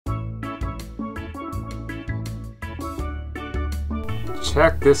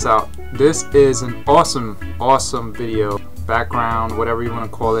check this out. This is an awesome video, background, whatever you want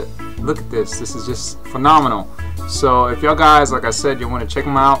to call it. Look at this. This is just phenomenal. So if y'all guys, like I said, you want to check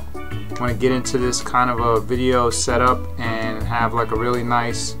them out, want to get into this kind of a video setup and have like a really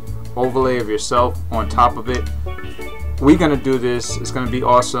nice overlay of yourself on top of it, we're gonna do this. It's gonna be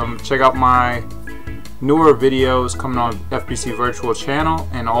awesome. Check out my newer videos coming on FPCVirtual channel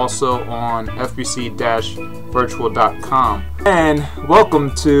and also on FPC-Virtual.com. And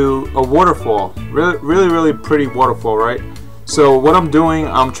welcome to a waterfall. Really pretty waterfall, right? So what I'm doing,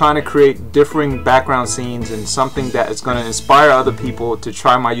 I'm trying to create differing background scenes and something that is going to inspire other people to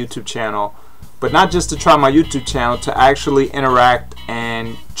try my YouTube channel, but not just to try my YouTube channel, to actually interact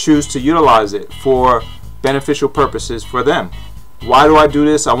and choose to utilize it for beneficial purposes for them. Why do I do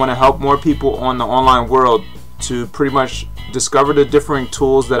this? I want to help more people on the online world to pretty much discover the differing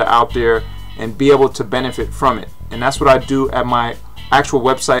tools that are out there and be able to benefit from it. And that's what I do at my actual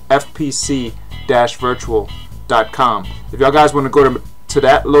website, FPC-Virtual.com. If y'all guys want to go to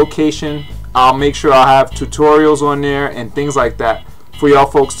that location, I'll make sure I have tutorials on there and things like that for y'all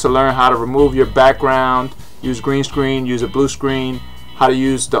folks to learn how to remove your background, use green screen, use a blue screen, how to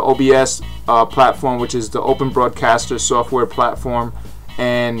use the OBS platform, which is the Open Broadcaster software platform,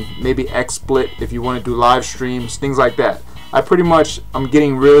 and maybe XSplit if you want to do live streams, things like that. I'm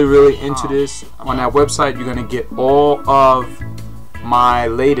getting really into this. On that website, you're going to get all of my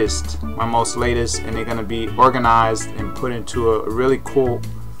most latest, and they're going to be organized and put into a really cool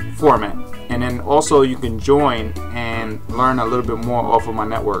format. And then also you can join and learn a little bit more off of my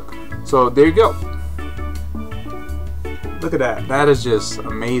network. So there you go. Look at that. That is just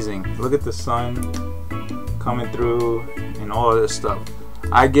amazing. Look at the sun coming through and all of this stuff.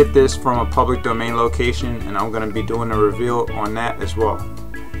 I get this from a public domain location, and I'm going to be doing a reveal on that as well.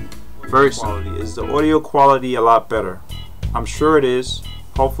 Very quality. Is the audio quality a lot better? I'm sure it is.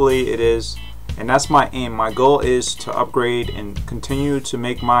 Hopefully it is. And that's my aim. My goal is to upgrade and continue to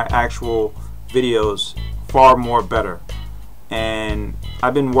make my actual videos far more better. And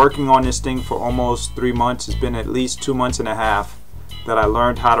I've been working on this thing for almost 3 months. It's been at least 2.5 months that I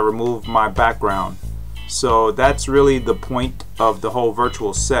learned how to remove my background. So that's really the point of the whole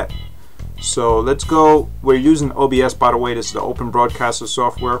virtual set. So let's go. We're using OBS, by the way. This is the Open Broadcaster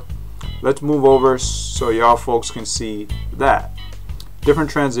software. Let's move over so y'all folks can see that. Different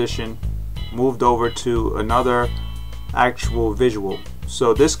transition. Moved over to another actual visual.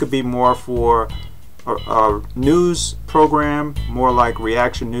 So this could be more for a news program, more like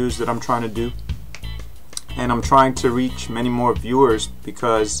reaction news that I'm trying to do. And I'm trying to reach many more viewers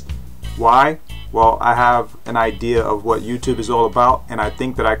because why? Well, I have an idea of what YouTube is all about, and I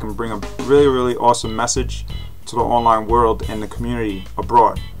think that I can bring a really awesome message to the online world and the community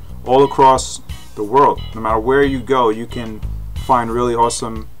abroad, all across the world. No matter where you go, you can find really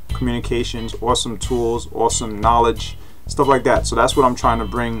awesome communications, awesome tools, awesome knowledge, stuff like that. So that's what I'm trying to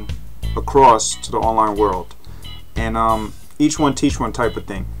bring across to the online world. And each one teach one type of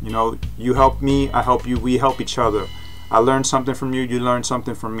thing. You know, you help me, I help you, we help each other. I learn something from you, you learn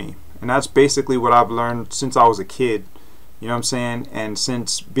something from me. And that's basically what I've learned since I was a kid. You know what I'm saying? And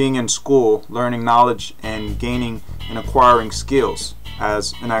since being in school, learning knowledge and gaining and acquiring skills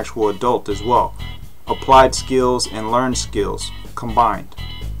as an actual adult as well. Applied skills and learned skills combined.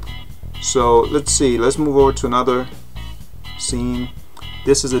 So let's see, let's move over to another scene.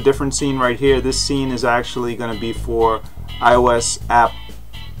 This is a different scene right here. This scene is actually going to be for iOS app,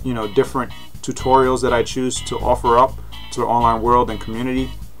 you know, different tutorials that I choose to offer up to the online world and community.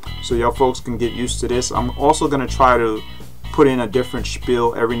 So y'all folks can get used to this. I'm also going to try to put in a different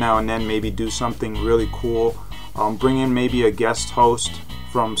spiel every now and then, maybe do something really cool. Bring in maybe a guest host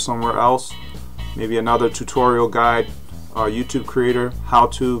from somewhere else, maybe another tutorial guide, YouTube creator,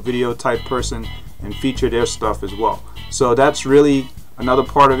 how-to video type person, and feature their stuff as well. So that's really another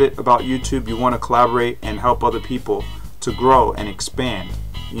part of it about YouTube. You want to collaborate and help other people to grow and expand.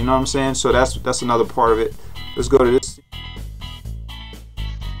 You know what I'm saying? So that's another part of it. Let's go to this.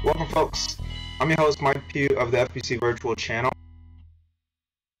 Welcome, folks. I'm your host, Mike Pugh of the FPC Virtual channel.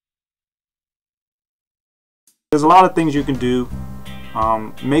 There's a lot of things you can do.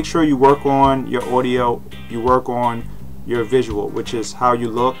 Make sure you work on your audio, you work on your visual, which is how you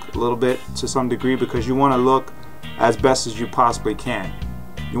look a little bit to some degree, because you want to look as best as you possibly can.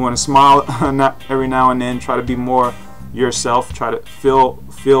 You want to smile every now and then, try to be more yourself, try to feel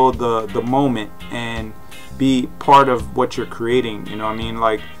the moment and be part of what you're creating. You know what I mean?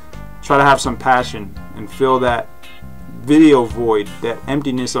 Like, try to have some passion and fill that video void, that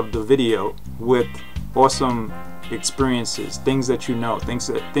emptiness of the video, with awesome experiences, things that you know, things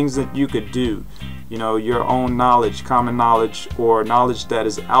that you could do you know, your own knowledge, common knowledge, or knowledge that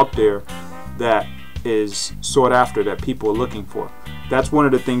is out there that is sought after, that people are looking for. That's one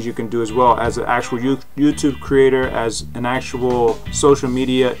of the things you can do as well as an actual YouTube creator, as an actual social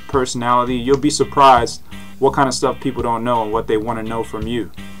media personality. You'll be surprised what kind of stuff people don't know and what they want to know from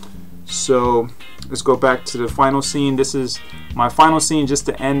you. So let's go back to the final scene. This is my final scene just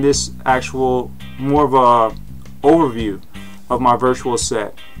to end this actual more of a overview of my virtual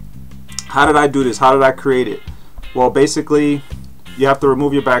set. How did I do this? How did I create it? Well, basically you have to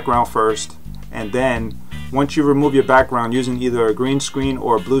remove your background first, and then once you remove your background using either a green screen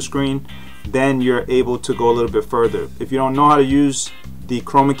or a blue screen, then you're able to go a little bit further. If you don't know how to use the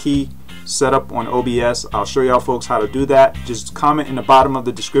chroma key setup on OBS, I'll show y'all folks how to do that. Just comment in the bottom of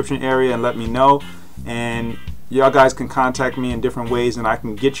the description area and let me know, and y'all guys can contact me in different ways and I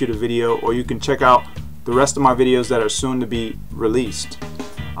can get you the video, or you can check out the rest of my videos that are soon to be released.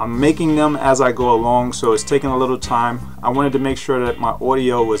 I'm making them as I go along, so it's taking a little time. I wanted to make sure that my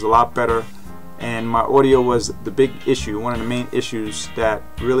audio was a lot better, and my audio was the big issue, one of the main issues that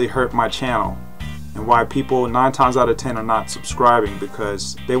really hurt my channel, and why people 9 times out of 10 are not subscribing,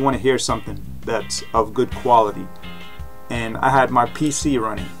 because they want to hear something that's of good quality. And I had my PC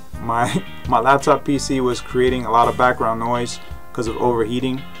running. My laptop PC was creating a lot of background noise because of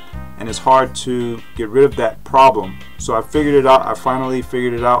overheating, and it's hard to get rid of that problem. So I figured it out. I finally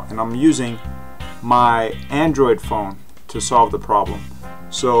figured it out, and I'm using my Android phone to solve the problem.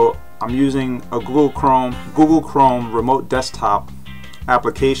 So I'm using a Google Chrome remote desktop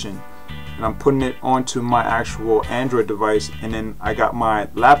application, and I'm putting it onto my actual Android device, and then I got my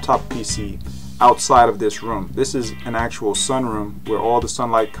laptop PC outside of this room. This is an actual sunroom where all the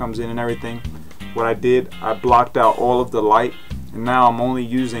sunlight comes in and everything. What I did, I blocked out all of the light, and now I'm only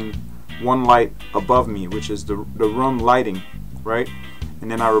using one light above me, which is the room lighting, right? And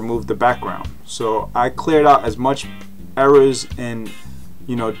then I removed the background. So I cleared out as much errors and,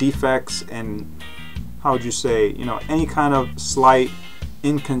 you know, defects and, how would you say, you know, any kind of slight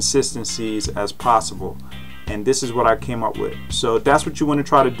inconsistencies as possible. And this is what I came up with. So that's what you want to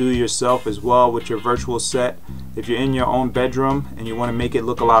try to do yourself as well with your virtual set. If you're in your own bedroom and you want to make it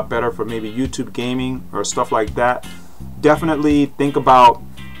look a lot better for maybe YouTube gaming or stuff like that, definitely think about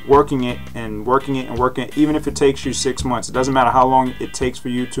working it and working it and working it, even if it takes you 6 months. It doesn't matter how long it takes for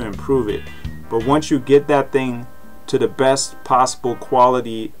you to improve it. But once you get that thing to the best possible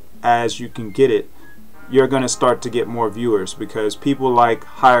quality as you can get it, you're going to start to get more viewers, because people like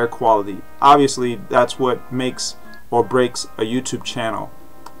higher quality. Obviously, that's what makes or breaks a YouTube channel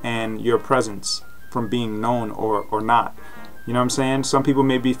and your presence from being known or not. You know what I'm saying? Some people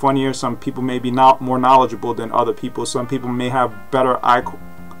may be funnier, some people may be more knowledgeable than other people, some people may have better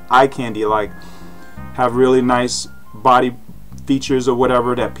eye candy, like have really nice body features or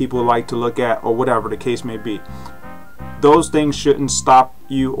whatever that people like to look at, or whatever the case may be. Those things shouldn't stop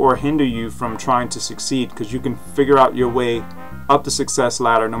you or hinder you from trying to succeed, because you can figure out your way up the success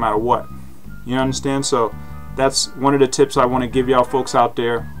ladder no matter what. You understand? So that's one of the tips I want to give y'all folks out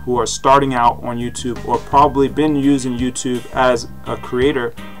there who are starting out on YouTube, or probably been using YouTube as a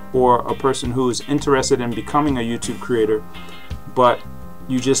creator, or a person who is interested in becoming a YouTube creator, but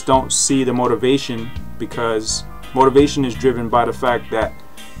you just don't see the motivation, because motivation is driven by the fact that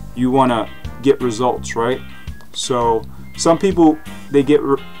you want to get results, right? So some people, they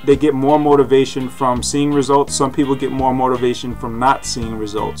get more motivation from seeing results. Some people get more motivation from not seeing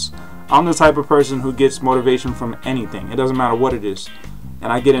results. I'm the type of person who gets motivation from anything. It doesn't matter what it is,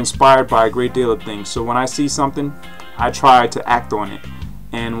 and I get inspired by a great deal of things. So when I see something, I try to act on it,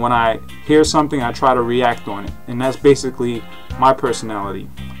 and when I hear something, I try to react on it. And that's basically my personality.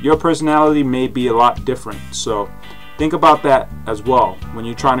 Your personality may be a lot different, so think about that as well. When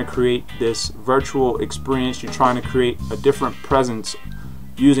you're trying to create this virtual experience, you're trying to create a different presence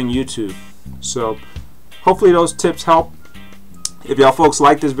using YouTube. So hopefully those tips help. If y'all folks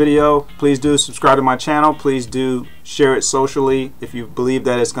like this video, please do subscribe to my channel. Please do share it socially if you believe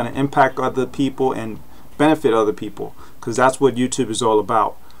that it's going to impact other people and benefit other people, because that's what YouTube is all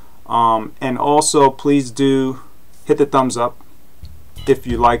about. And also, please do hit the thumbs up if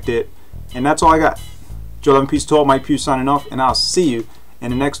you liked it. And that's all I got. Joe 11 Peace Talk, Mike Pugh signing off, and I'll see you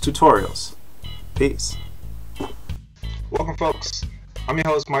in the next tutorials. Peace. Welcome, folks. I'm your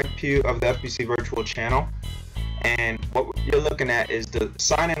host, Mike Pugh of the FPCVirtual channel, and what you're looking at is the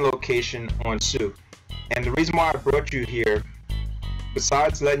sign-in location on Sue. And the reason why I brought you here,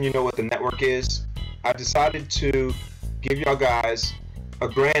 besides letting you know what the network is, I decided to give y'all guys a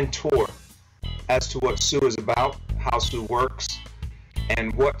grand tour as to what Sue is about, how Sue works,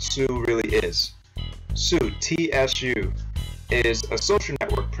 and what Sue really is. Sue, TSU, is a social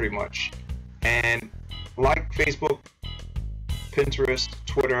network pretty much. and like Facebook, Pinterest,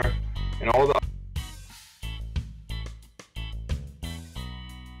 Twitter, and all the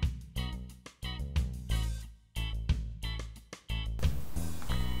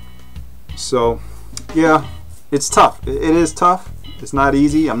So yeah, it's tough. It is tough. It's not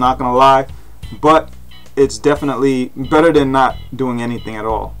easy, I'm not gonna lie, but it's definitely better than not doing anything at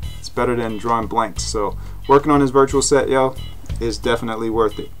all. It's better than drawing blanks. So working on this virtual set, yo, is definitely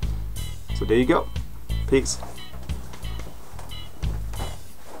worth it. So there you go. Peace.